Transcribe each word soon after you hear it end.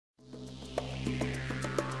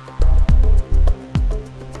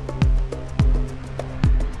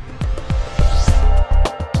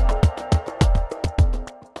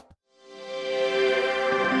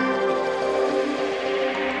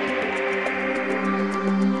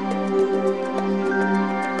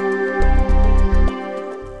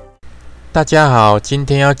大家好，今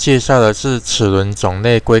天要介绍的是齿轮种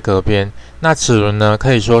类规格篇。那齿轮呢，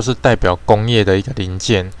可以说是代表工业的一个零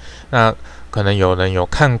件。那可能有人有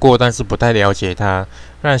看过，但是不太了解它。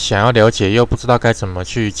那想要了解又不知道该怎么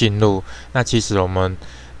去进入。那其实我们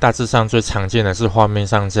大致上最常见的是画面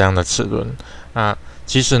上这样的齿轮。那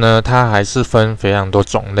其实呢，它还是分非常多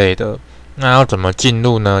种类的。那要怎么进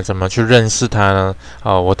入呢？怎么去认识它呢？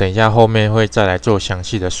我等一下后面会再来做详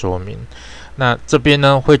细的说明。那这边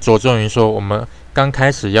呢，会着重于说，我们刚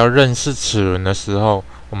开始要认识齿轮的时候，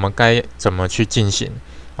我们该怎么去进行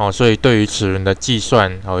所以对于齿轮的计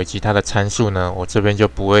算以及它的参数呢，我这边就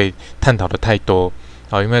不会探讨的太多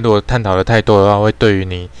因为如果探讨的太多的话，会对于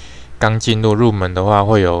你刚进入门的话，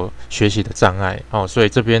会有学习的障碍所以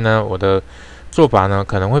这边呢，我的做法呢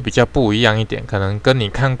可能会比较不一样一点，可能跟你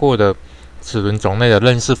看过的齿轮种类的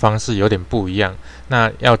认识方式有点不一样。那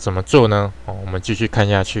要怎么做呢？我们继续看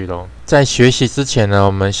下去咯。在学习之前呢，我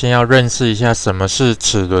们先要认识一下什么是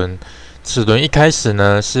齿轮。齿轮一开始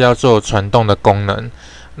呢是要做传动的功能。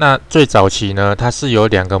那最早期呢，它是由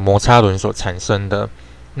两个摩擦轮所产生的。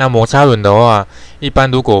那摩擦轮的话，一般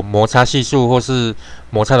如果摩擦系数或是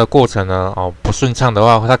摩擦的过程呢不顺畅的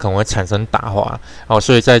话，它可能会产生打滑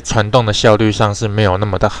所以在传动的效率上是没有那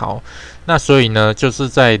么的好。那所以呢，就是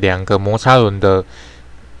在两个摩擦轮的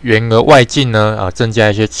圆额外径呢增加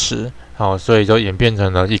一些齿所以就演变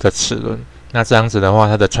成了一个齿轮。那这样子的话，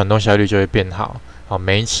它的传动效率就会变好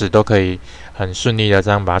每一齿都可以很顺利的这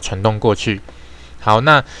样把它传动过去。好，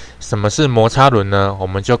那什么是摩擦轮呢？我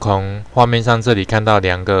们就从画面上这里看到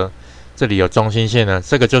两个，这里有中心线呢，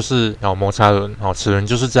这个就是摩擦轮齿轮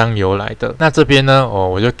就是这样由来的。那这边呢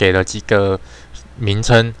我就给了几个名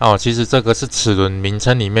称其实这个是齿轮名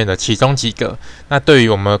称里面的其中几个。那对于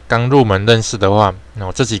我们刚入门认识的话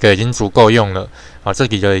这几个已经足够用了这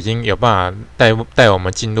几个已经有办法带我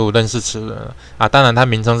们进入认识齿轮了当然它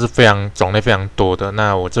名称是种类非常多的，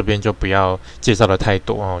那我这边就不要介绍的太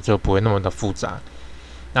多就不会那么的复杂。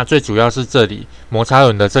那最主要是这里摩擦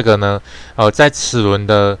轮的这个呢在齿轮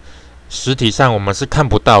的实体上我们是看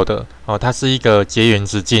不到的它是一个结缘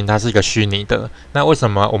直径，它是一个虚拟的。那为什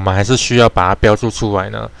么我们还是需要把它标注出来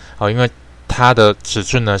呢因为它的尺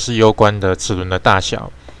寸呢是攸关的齿轮的大小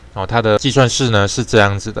它的计算式呢是这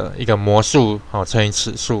样子的，一个模数乘以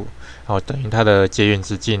齿数等于它的结缘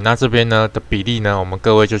直径。那这边呢的比例呢，我们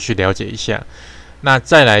各位就去了解一下。那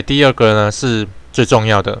再来第二个呢是最重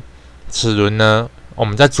要的，齿轮呢我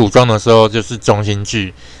们在组装的时候就是中心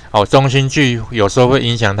距中心距有时候会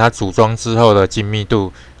影响它组装之后的精密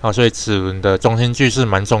度所以齿轮的中心距是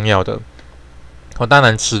蛮重要的当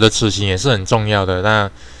然齿的齿形也是很重要的。那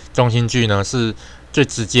中心距呢是最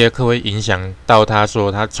直接会影响到它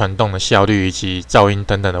传动的效率以及噪音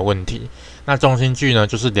等等的问题。那中心距呢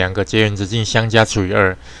就是两个结缘直径相加除以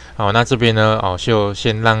2那这边呢就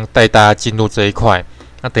先带大家进入这一块。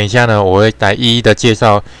那等一下呢，我会来一一的介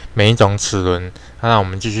绍每一种齿轮。那我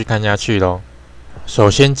们继续看下去咯。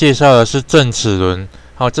首先介绍的是正齿轮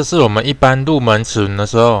这是我们一般入门齿轮的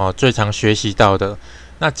时候最常学习到的。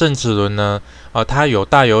那正齿轮呢它有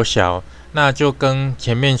大有小，那就跟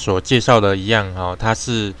前面所介绍的一样它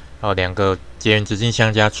是两个结缘直径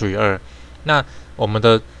相加除以2。那我们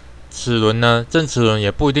的齿轮呢，正齿轮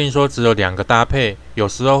也不一定说只有两个搭配，有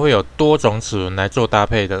时候会有多种齿轮来做搭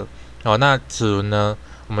配的那齿轮呢，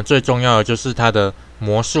我们最重要的就是它的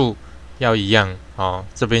模数要一样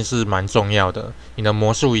这边是蛮重要的。你的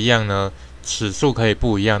模数一样呢，齿数可以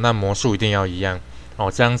不一样，那模数一定要一样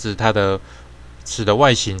这样子它的齿的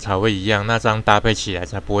外形才会一样，那这样搭配起来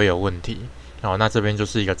才不会有问题那这边就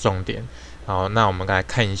是一个重点那我们来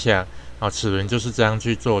看一下齿轮就是这样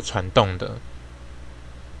去做传动的。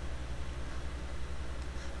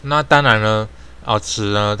那当然呢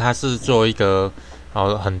齿呢它是做一个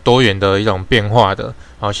很多元的一种变化的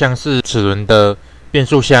像是齿轮的变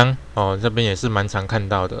速箱这边也是蛮常看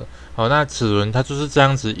到的那齿轮它就是这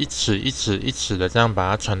样子一齿一齿一齿的这样把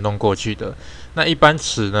它传动过去的。那一般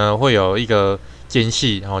齿呢会有一个间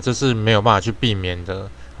隙这是没有办法去避免的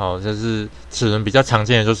这是齿轮比较常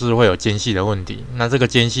见的，就是会有间隙的问题。那这个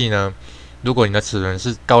间隙呢，如果你的齿轮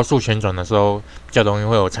是高速旋转的时候，比较容易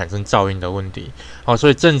会有产生噪音的问题所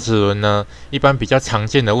以正齿轮呢一般比较常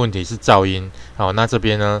见的问题是噪音那这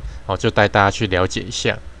边呢就带大家去了解一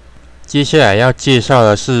下。接下来要介绍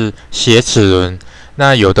的是斜齿轮，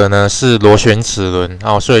那有的呢是螺旋齿轮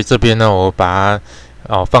所以这边呢我把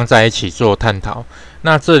它放在一起做探讨。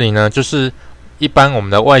那这里呢就是一般我们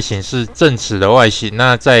的外形是正齿的外形，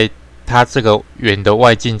那在它这个圆的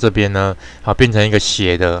外径这边呢变成一个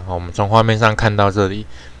斜的我们从画面上看到这里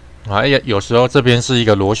有时候这边是一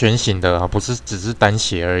个螺旋形的不是只是单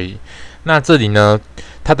斜而已。那这里呢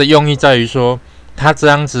它的用意在于说它这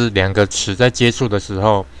样子两个齿在接触的时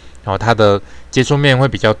候，它的接触面会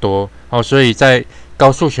比较多，所以在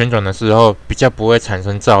高速旋转的时候比较不会产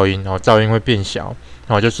生噪音，噪音会变小，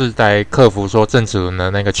就是在克服说正齿轮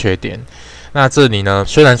的那个缺点。那这里呢，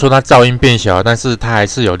虽然说它噪音变小，但是它还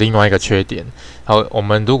是有另外一个缺点。我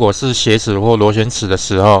们如果是斜齿或螺旋齿的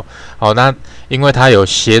时候，那因为它有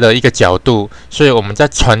斜的一个角度，所以我们在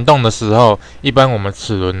传动的时候，一般我们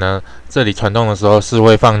齿轮呢，这里传动的时候是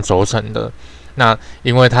会放轴承的。那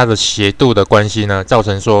因为它的斜度的关系呢，造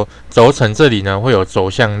成说轴承这里呢会有轴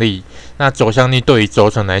向力。那轴向力对于轴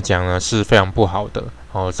承来讲呢是非常不好的，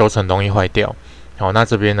轴承容易坏掉。那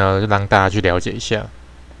这边呢让大家去了解一下。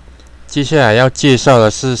接下来要介绍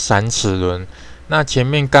的是散齿轮。那前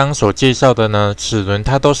面刚所介绍的呢，齿轮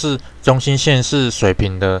它都是中心线是水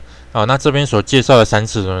平的，那这边所介绍的散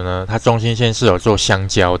齿轮呢，它中心线是有做相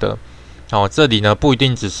交的。这里呢不一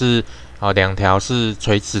定只是两条是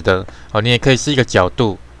垂直的，你也可以是一个角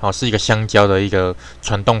度，是一个相交的一个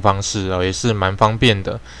传动方式，也是蛮方便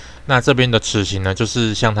的。那这边的齿形呢，就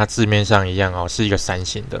是像它字面上一样，是一个伞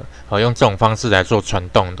形的，用这种方式来做传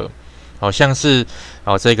动的。像是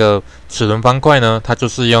这个齿轮方块呢，它就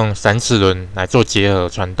是用散齿轮来做结合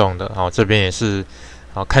传动的。这边也是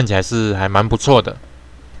看起来是还蛮不错的。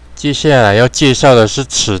接下来要介绍的是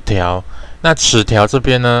齿条。那齿条这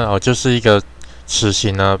边呢，就是一个齿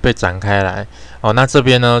形呢被展开来，那这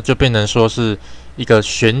边呢就变成说是一个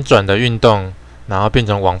旋转的运动，然后变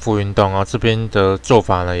成往复运动。这边的做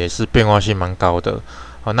法呢也是变化性蛮高的。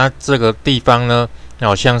那这个地方呢，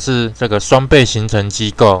像是这个双倍形成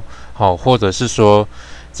机构，或者是说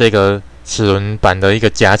这个齿轮板的一个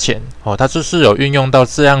夹钳，它就是有运用到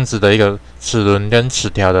这样子的一个齿轮跟齿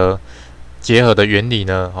条的结合的原理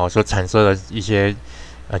呢，所产生的一些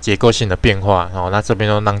结构性的变化。那这边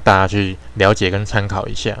都让大家去了解跟参考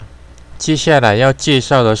一下。接下来要介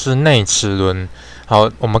绍的是内齿轮。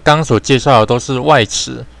我们刚刚所介绍的都是外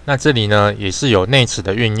齿，那这里呢也是有内齿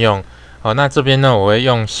的运用。那这边呢我会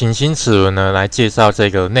用行星齿轮呢来介绍这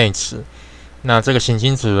个内齿。那这个行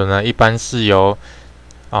星齿轮呢，一般是由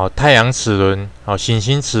太阳齿轮、行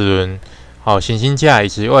星齿轮、行星架以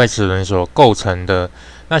及外齿轮所构成的。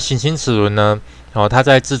那行星齿轮呢，它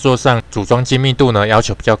在制作上组装精密度呢要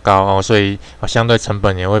求比较高，所以相对成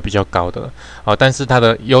本也会比较高的。但是它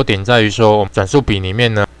的优点在于说，我们转速比里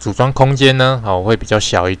面呢，组装空间呢会比较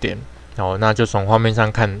小一点。那就从画面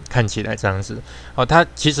上看起来这样子。它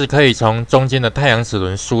其实可以从中间的太阳齿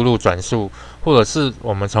轮输入转速，或者是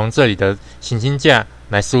我们从这里的行星架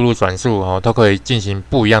来输入转速，都可以进行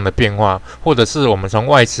不一样的变化，或者是我们从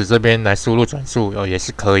外齿这边来输入转速，也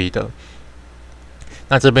是可以的。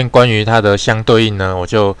那这边关于它的相对应呢，我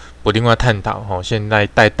就不另外探讨，现在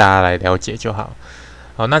带大家来了解就好。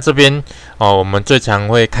那这边我们最常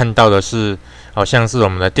会看到的是，像是我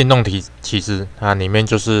们的电动体子，它里面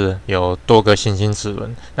就是有多个行星齿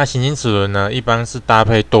轮。那行星齿轮呢，一般是搭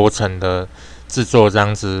配多层的制作，这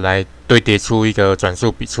样子来堆叠出一个转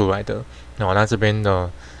速比出来的。那这边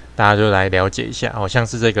呢，大家就来了解一下。像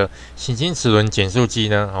是这个行星齿轮减速机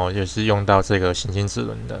呢，就是用到这个行星齿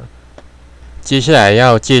轮的。接下来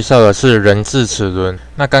要介绍的是人字齿轮。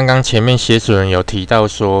那刚刚前面斜齿轮有提到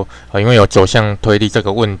说，因为有轴向推力这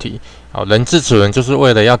个问题，人字齿轮就是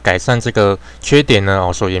为了要改善这个缺点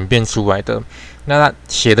呢，所演变出来的。那它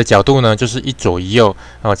斜的角度呢，就是一左一右，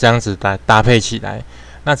这样子搭配起来。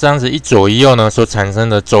那这样子一左一右呢，所产生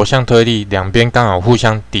的轴向推力，两边刚好互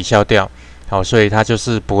相抵消掉，所以它就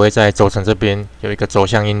是不会在轴承这边有一个轴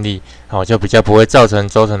向应力，就比较不会造成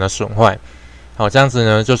轴承的损坏。这样子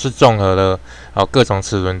呢，就是综合了各种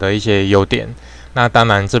齿轮的一些优点。那当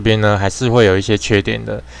然这边呢还是会有一些缺点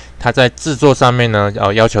的。它在制作上面呢，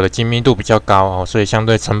要求的精密度比较高，所以相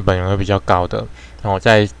对成本也会比较高的。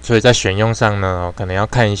所以在选用上呢，可能要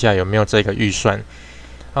看一下有没有这个预算。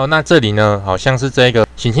那这里呢，好像是这个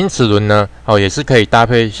行星齿轮呢，也是可以搭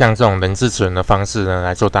配像这种人字齿轮的方式呢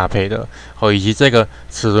来做搭配的。以及这个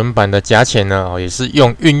齿轮板的夹钳呢，也是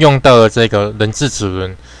运用到了这个人字齿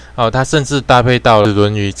轮。它甚至搭配到齿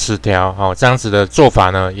轮与齿条，这样子的做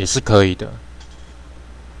法呢也是可以的。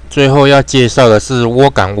最后要介绍的是蝸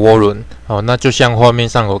杆涡轮，那就像画面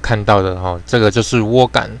上我看到的，这个就是涡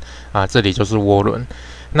杆啊，这里就是涡轮。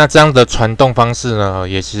那这样的传动方式呢，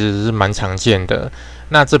也其实是蛮常见的。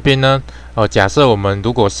那这边呢，假设我们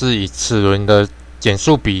如果是以齿轮的减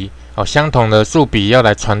速比，相同的速比要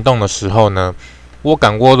来传动的时候呢，涡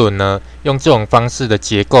杆涡轮呢，用这种方式的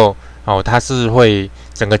结构，它是会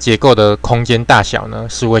整个结构的空间大小呢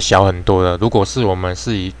是会小很多的。如果是我们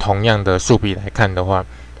是以同样的速比来看的话，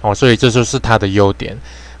所以这就是它的优点。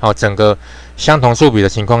整个相同速比的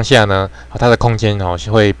情况下呢，它的空间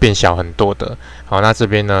会变小很多的。那这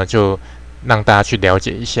边呢就让大家去了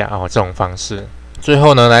解一下这种方式。最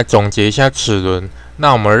后呢，来总结一下齿轮。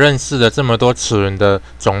那我们认识了这么多齿轮的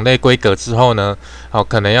种类规格之后呢，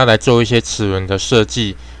可能要来做一些齿轮的设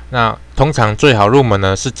计。那通常最好入门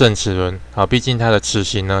呢是正齿轮，毕竟它的齿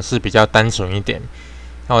形呢是比较单纯一点。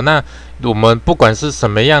那我们不管是什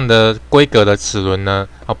么样的规格的齿轮呢，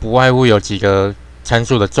不外乎有几个参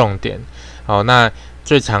数的重点。那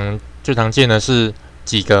最常见的是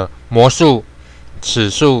几个模数、齿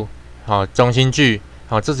数、中心距，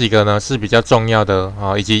这几个呢是比较重要的，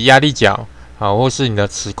以及压力角，或是你的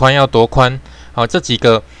齿宽要多宽，这几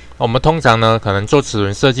个我们通常呢可能做齿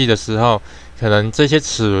轮设计的时候，可能这些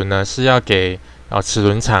齿轮呢是要给齿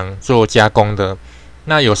轮厂做加工的。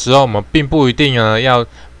那有时候我们并不一定呢要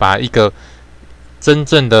把一个真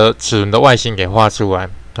正的齿轮的外形给画出来，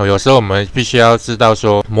有时候我们必须要知道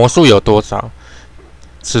说模数有多少，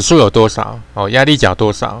齿数有多少，压力角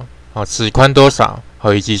多少，齿宽多少，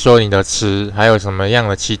以及说你的齿还有什么样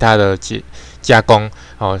的其他的加工，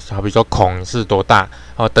好比说孔是多大，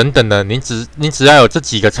等等的，你只要有这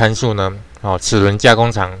几个参数呢，齿轮加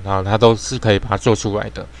工厂它都是可以把它做出来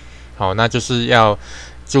的。那就是要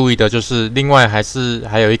注意的就是另外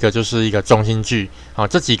还有一个就是一个中心距，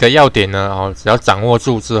这几个要点呢，只要掌握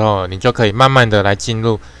住之后，你就可以慢慢的来进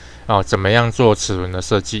入怎么样做齿轮的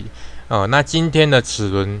设计。那今天的齿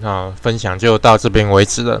轮分享就到这边为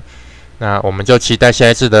止了，那我们就期待下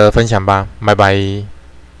一次的分享吧，拜拜。